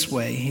says it this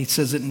way. He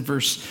says it in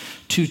verse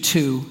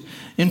 2:2.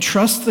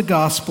 Entrust the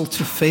gospel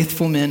to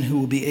faithful men who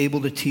will be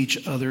able to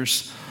teach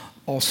others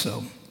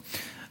also.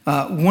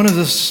 One of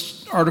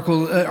the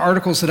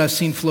articles that I've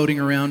seen floating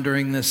around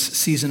during this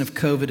season of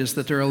COVID is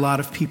that there are a lot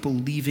of people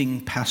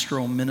leaving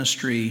pastoral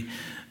ministry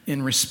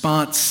in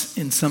response,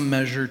 in some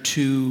measure,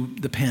 to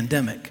the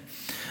pandemic.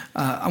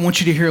 I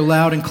want you to hear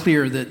loud and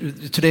clear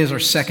that today is our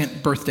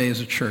second birthday as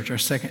a church, our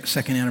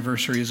second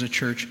anniversary as a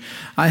church.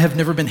 I have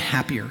never been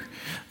happier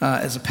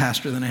as a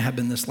pastor than I have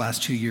been this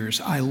last 2 years.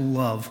 I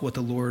love what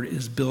the Lord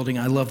is building.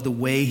 I love the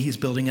way he's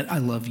building it. I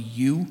love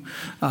you.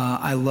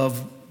 I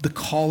love the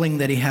calling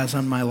that he has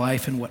on my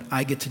life and what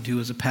I get to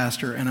do as a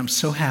pastor. And I'm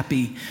so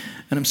happy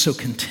and I'm so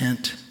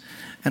content.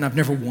 And I've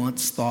never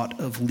once thought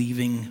of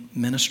leaving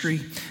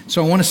ministry.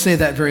 So I want to say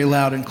that very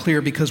loud and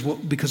clear because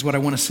what I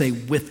want to say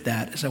with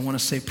that is I want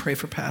to say pray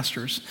for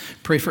pastors,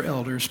 pray for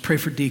elders, pray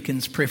for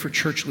deacons, pray for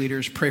church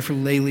leaders, pray for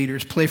lay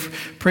leaders, pray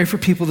for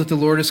people that the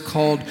Lord has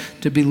called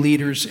to be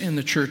leaders in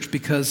the church,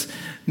 because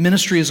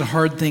ministry is a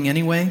hard thing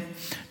anyway.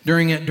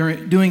 Doing it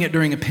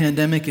during a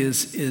pandemic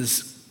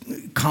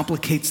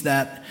complicates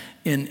that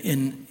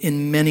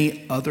in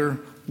many other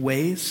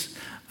ways.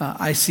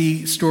 I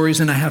see stories,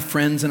 and I have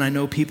friends, and I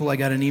know people. I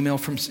got an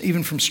email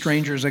even from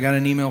strangers. I got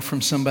an email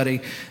from somebody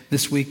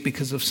this week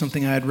because of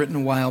something I had written a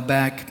while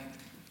back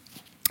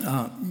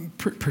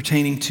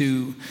pertaining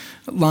to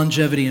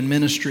longevity in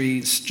ministry,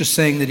 just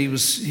saying that he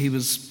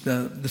was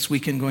this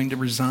weekend going to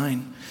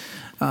resign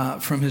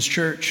from his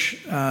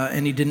church,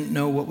 and he didn't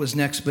know what was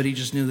next, but he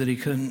just knew that he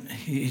couldn't.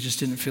 He just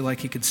didn't feel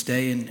like he could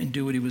stay and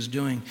do what he was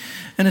doing.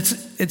 And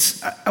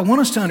I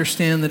want us to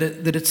understand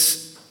that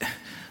it's.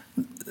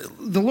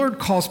 The Lord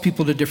calls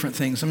people to different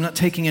things. I'm not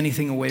taking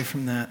anything away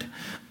from that.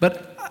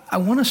 But I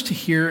want us to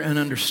hear and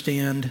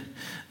understand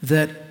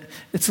that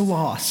it's a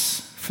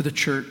loss for the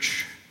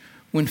church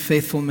when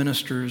faithful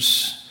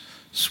ministers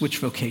switch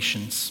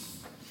vocations.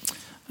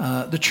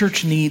 The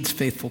church needs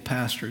faithful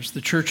pastors.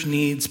 The church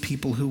needs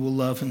people who will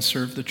love and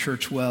serve the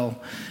church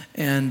well.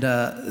 And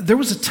there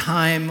was a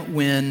time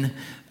when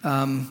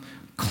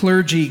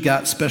clergy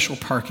got special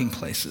parking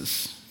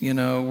places. You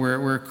know,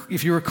 where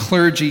if you were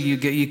clergy, you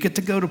get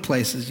to go to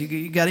places.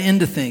 You got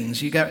into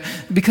things.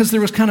 Because there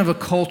was kind of a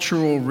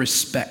cultural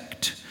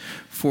respect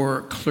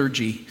for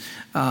clergy,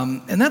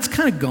 and that's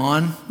kind of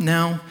gone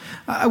now.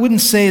 I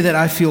wouldn't say that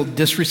I feel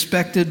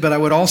disrespected, but I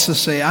would also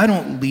say I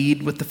don't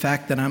lead with the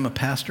fact that I'm a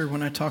pastor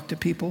when I talk to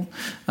people,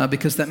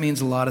 because that means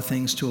a lot of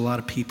things to a lot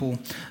of people,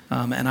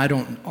 and I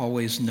don't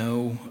always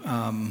know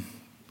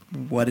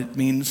what it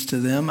means to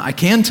them. I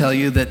can tell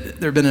you that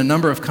there have been a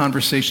number of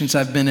conversations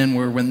I've been in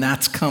where when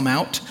that's come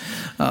out,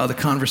 the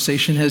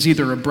conversation has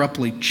either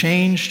abruptly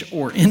changed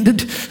or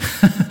ended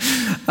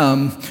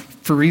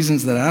for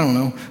reasons that I don't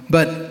know,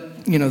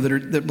 but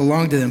that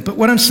belong to them. But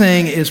what I'm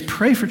saying is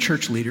pray for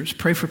church leaders,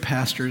 pray for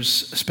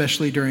pastors,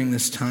 especially during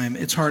this time.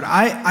 It's hard.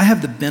 I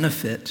have the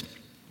benefit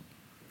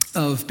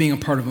of being a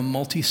part of a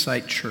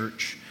multi-site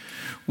church,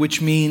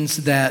 which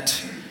means that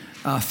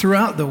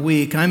throughout the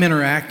week, I'm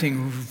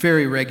interacting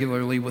very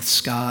regularly with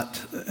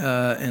Scott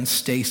and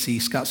Stacy,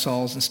 Scott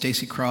Sauls and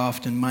Stacy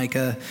Croft and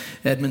Micah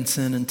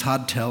Edmondson and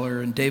Todd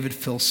Teller and David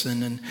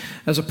Filson. And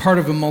as a part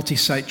of a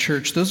multi-site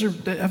church, I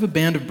have a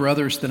band of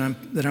brothers that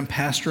I'm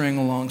pastoring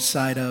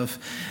alongside of,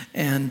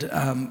 and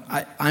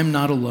I'm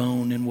not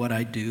alone in what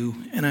I do,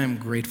 and I'm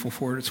grateful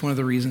for it. It's one of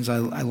the reasons I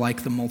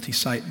like the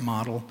multi-site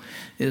model,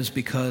 is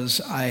because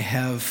I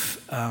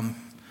have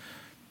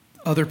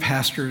other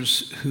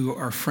pastors who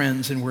are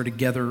friends, and we're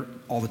together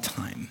all the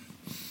time.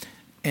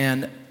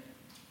 And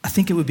I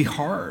think it would be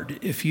hard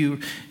if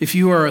you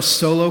are a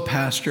solo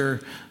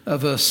pastor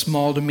of a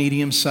small to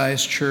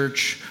medium-sized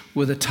church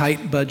with a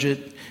tight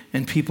budget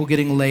and people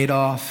getting laid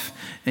off,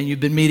 and you've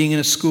been meeting in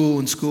a school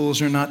and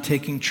schools are not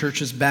taking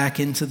churches back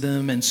into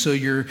them, and so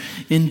you're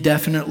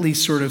indefinitely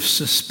sort of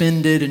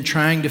suspended and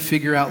trying to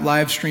figure out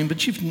live stream,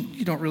 but you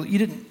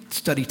didn't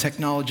study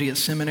technology at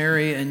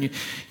seminary, and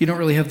you don't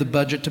really have the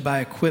budget to buy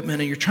equipment,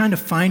 and you're trying to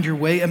find your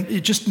way.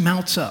 It just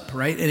mounts up,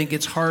 right? And it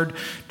gets hard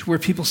to where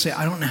people say,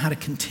 I don't know how to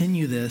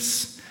continue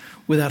this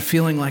without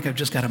feeling like I've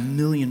just got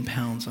 1,000,000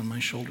 pounds on my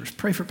shoulders.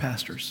 Pray for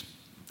pastors.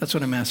 That's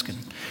what I'm asking.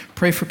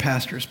 Pray for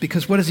pastors,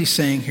 because what is he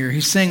saying here?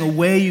 He's saying a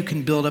way you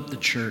can build up the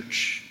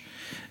church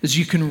is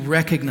you can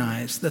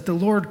recognize that the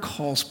Lord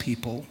calls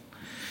people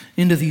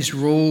into these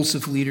roles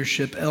of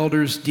leadership,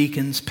 elders,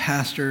 deacons,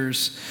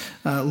 pastors,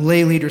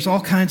 lay leaders,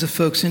 all kinds of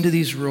folks into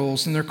these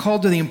roles. And they're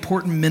called to the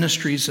important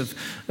ministries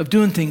of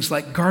doing things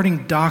like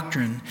guarding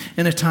doctrine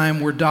in a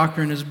time where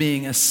doctrine is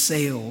being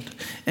assailed.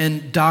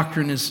 And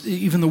doctrine is,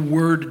 even the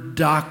word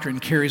doctrine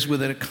carries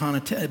with it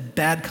a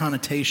bad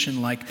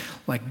connotation like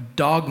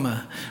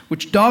dogma,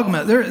 which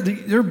dogma,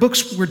 there are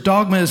books where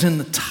dogma is in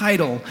the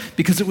title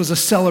because it was a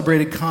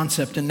celebrated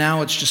concept, and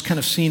now it's just kind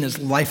of seen as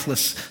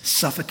lifeless,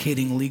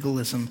 suffocating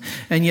legalism.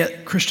 And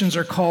yet Christians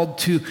are called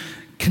to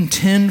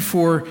contend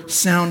for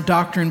sound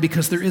doctrine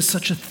because there is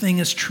such a thing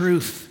as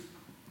truth.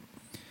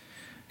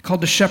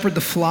 Called to shepherd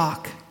the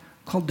flock,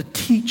 called to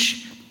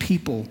teach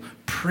people,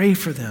 pray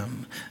for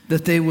them,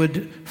 that they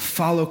would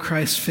follow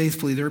Christ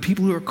faithfully. There are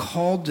people who are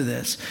called to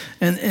this,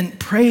 and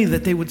pray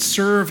that they would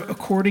serve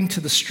according to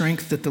the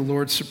strength that the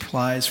Lord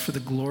supplies for the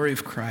glory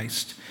of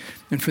Christ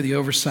and for the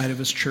oversight of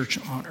his church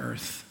on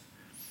earth.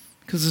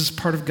 Because this is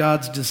part of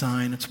God's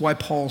design. It's why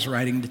Paul's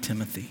writing to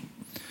Timothy.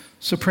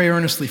 So pray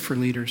earnestly for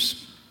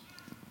leaders.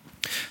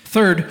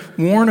 Third,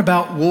 warn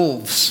about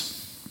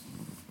wolves.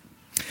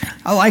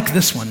 I like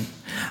this one.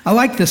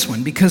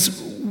 Because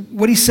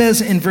what he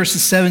says in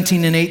verses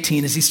 17 and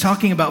 18 is he's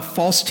talking about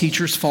false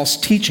teachers, false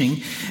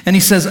teaching. And he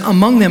says,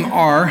 among them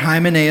are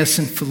Hymenaeus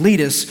and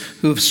Philetus,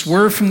 who have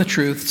swerved from the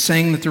truth,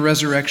 saying that the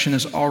resurrection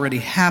has already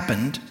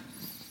happened.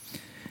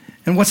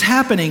 And what's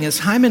happening is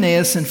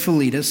Hymenaeus and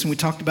Philetus, and we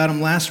talked about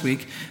them last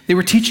week, they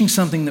were teaching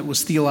something that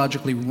was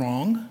theologically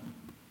wrong.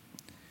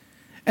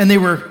 And they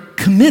were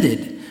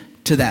committed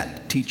to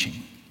that teaching.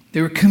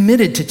 They were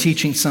committed to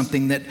teaching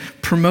something that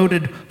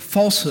promoted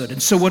falsehood.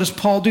 And so what does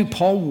Paul do?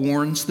 Paul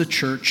warns the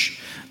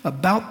church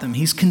about them.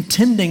 He's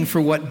contending for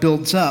what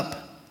builds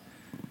up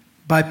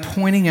by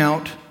pointing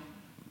out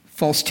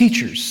false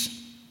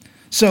teachers.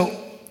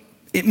 So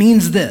it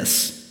means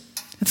this.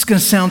 It's going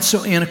to sound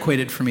so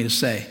antiquated for me to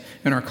say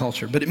in our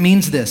culture, but it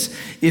means this.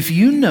 If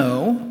you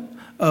know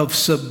of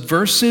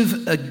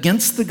subversive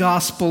against the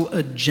gospel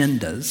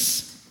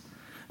agendas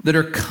that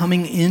are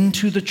coming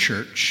into the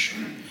church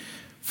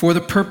for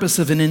the purpose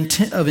of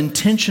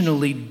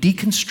intentionally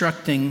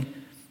deconstructing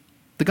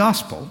the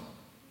gospel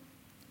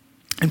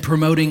and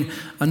promoting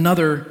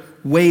another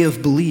way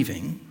of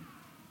believing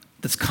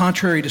that's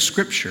contrary to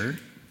Scripture,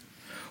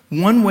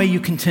 one way you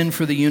contend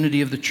for the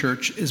unity of the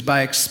church is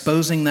by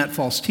exposing that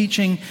false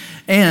teaching,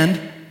 and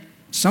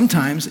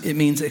sometimes it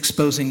means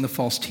exposing the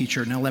false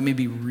teacher. Now let me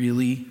be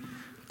really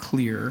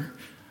clear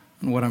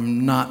on what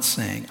I'm not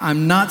saying.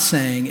 I'm not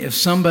saying if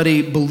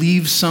somebody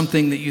believes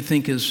something that you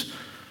think is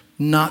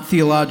not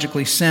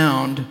theologically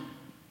sound,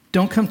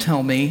 don't come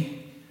tell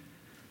me.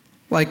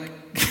 Like,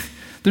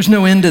 there's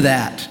no end to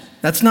that.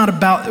 That's not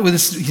about,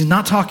 he's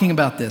not talking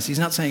about this. He's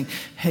not saying,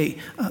 hey,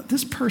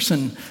 this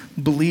person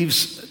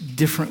believes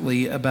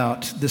differently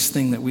about this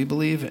thing that we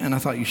believe, and I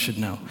thought you should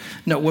know.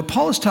 No, what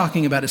Paul is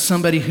talking about is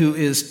somebody who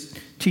is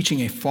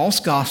teaching a false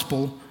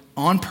gospel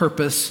on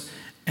purpose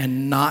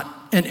and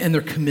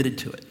they're committed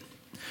to it.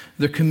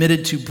 They're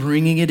committed to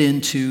bringing it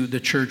into the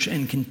church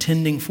and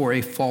contending for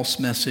a false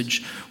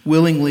message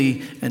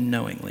willingly and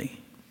knowingly.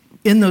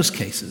 In those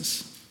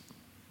cases,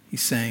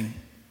 he's saying,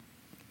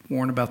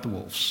 warn about the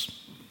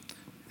wolves,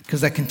 because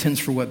that contends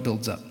for what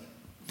builds up.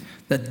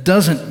 That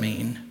doesn't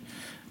mean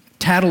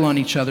tattle on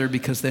each other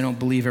because they don't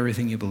believe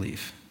everything you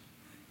believe.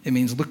 It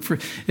means look for,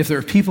 if there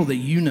are people that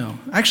you know.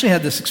 I actually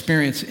had this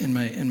experience in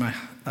my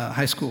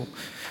high school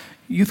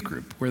youth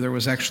group where there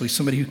was actually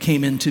somebody who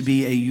came in to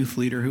be a youth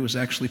leader who was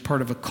actually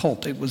part of a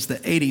cult. It was the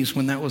 80s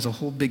when that was a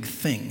whole big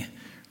thing,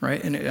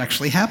 right? And it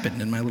actually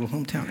happened in my little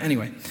hometown.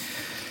 Anyway,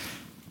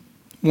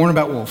 warn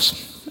about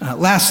wolves.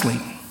 Lastly,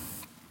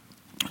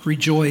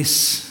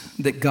 rejoice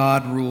that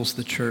God rules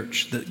the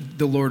church, that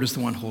the Lord is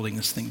the one holding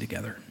this thing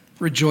together.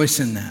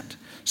 Rejoice in that.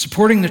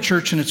 Supporting the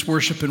church in its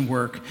worship and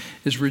work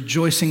is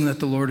rejoicing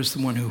that the Lord is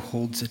the one who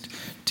holds it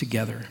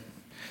together.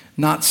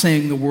 Not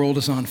saying the world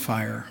is on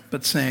fire,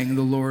 but saying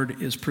the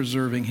Lord is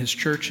preserving his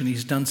church, and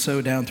he's done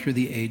so down through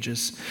the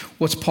ages.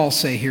 What's Paul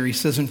say here? He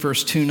says in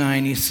verse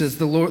 2:9, he says,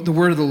 the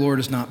word of the Lord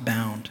is not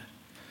bound,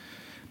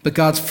 but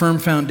God's firm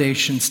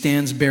foundation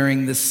stands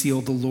bearing this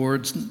seal. The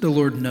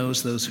Lord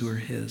knows those who are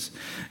his.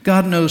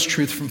 God knows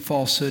truth from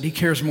falsehood. He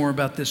cares more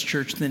about this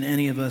church than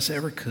any of us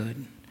ever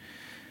could.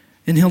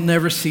 And he'll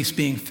never cease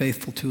being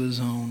faithful to his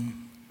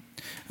own.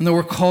 And though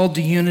we're called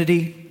to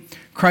unity,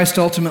 Christ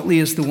ultimately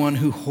is the one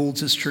who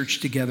holds his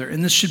church together.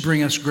 And this should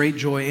bring us great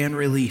joy and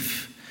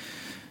relief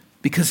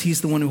because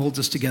he's the one who holds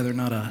us together,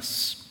 not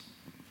us.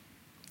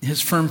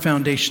 His firm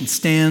foundation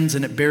stands,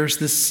 and it bears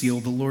this seal: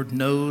 the Lord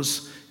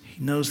knows,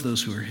 he knows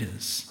those who are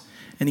his,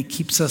 and he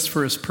keeps us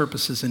for his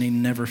purposes, and he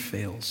never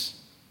fails.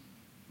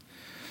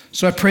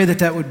 So I pray that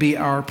that would be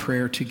our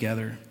prayer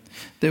together,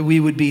 that we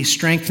would be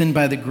strengthened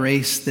by the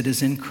grace that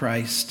is in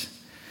Christ,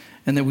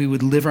 and that we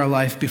would live our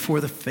life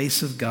before the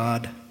face of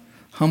God,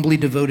 humbly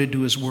devoted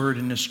to his word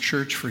and his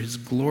church for his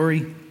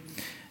glory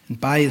and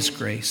by his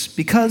grace,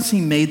 because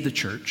he made the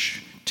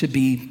church to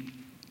be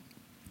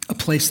a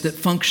place that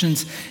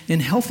functions in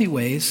healthy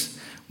ways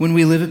when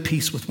we live at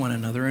peace with one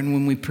another and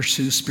when we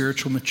pursue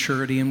spiritual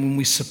maturity and when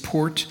we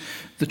support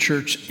the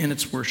church in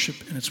its worship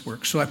and its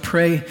work. So I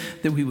pray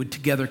that we would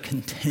together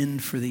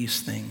contend for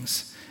these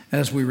things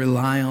as we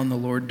rely on the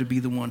Lord to be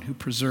the one who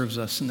preserves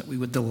us, and that we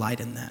would delight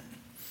in that.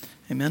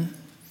 Amen?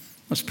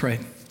 Let's pray.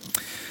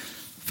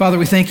 Father,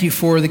 we thank you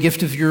for the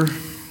gift of your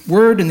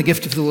word and the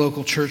gift of the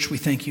local church. We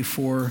thank you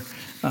for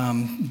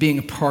being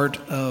a part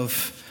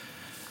of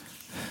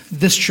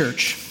this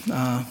church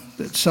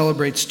that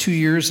celebrates 2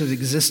 years of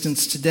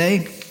existence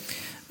today.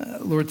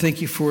 Lord,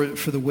 thank you for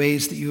the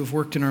ways that you have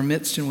worked in our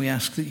midst, and we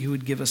ask that you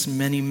would give us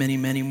many, many,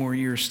 many more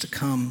years to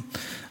come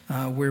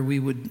where we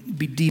would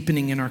be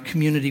deepening in our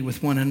community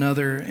with one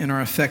another, in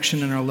our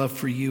affection and our love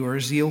for you, our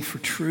zeal for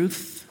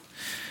truth,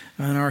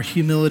 and our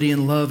humility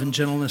and love and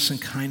gentleness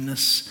and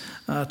kindness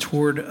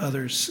toward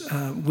others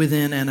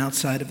within and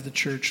outside of the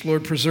church.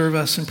 Lord, preserve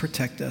us and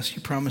protect us.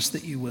 You promise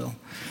that you will.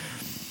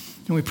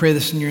 And we pray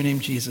this in your name,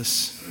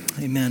 Jesus.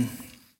 Amen.